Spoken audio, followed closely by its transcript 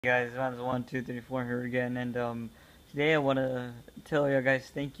Guys, rounds 1, 2, 3, 4 here again, and today I want to tell you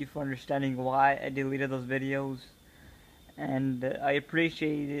guys thank you for understanding why I deleted those videos, and I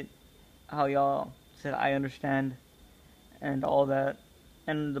appreciate it how y'all said I understand and all that,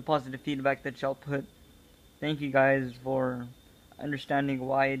 and the positive feedback that y'all put. Thank you guys for understanding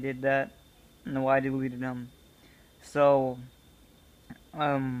why I did that and why I deleted them. So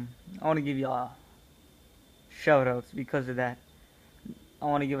I want to give y'all shout outs because of that. I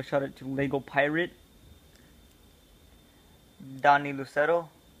want to give a shout out to Lego Pirate, Donnie Lucero,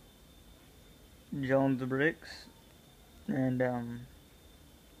 Jones Bricks, and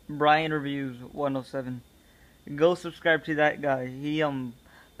Brian Reviews 107. Go subscribe to that guy. He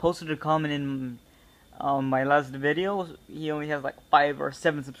posted a comment in my last video. He only has like 5 or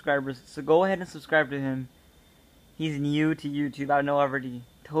 7 subscribers, so go ahead and subscribe to him. He's new to YouTube. I know I already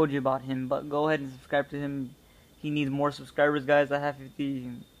told you about him, but go ahead and subscribe to him. He needs more subscribers, guys. I have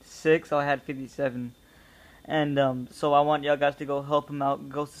 56. I had 57. And so I want y'all guys to go help him out.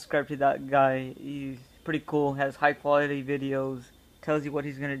 Go subscribe to that guy. He's pretty cool. Has high quality videos. Tells you what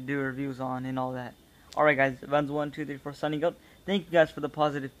he's gonna do reviews on and all that. Alright guys, Vans 1, 2, 3, 4 signing up. Thank you guys for the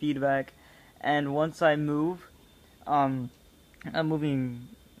positive feedback. And once I move, I'm moving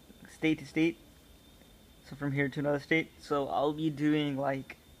state to state. So from here to another state. So I'll be doing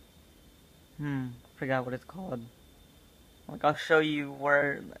like forgot what it's called. Like I'll show you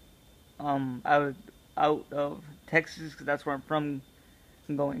where out of Texas, because that's where I'm from.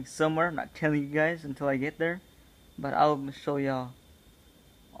 I'm going somewhere. I'm not telling you guys until I get there, but I'll show y'all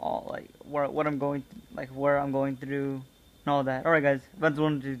all like what I'm going like where I'm going through and all that. Alright guys, Vans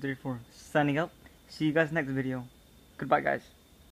 1, 2, 3, 4 signing up. See you guys next video. Goodbye guys.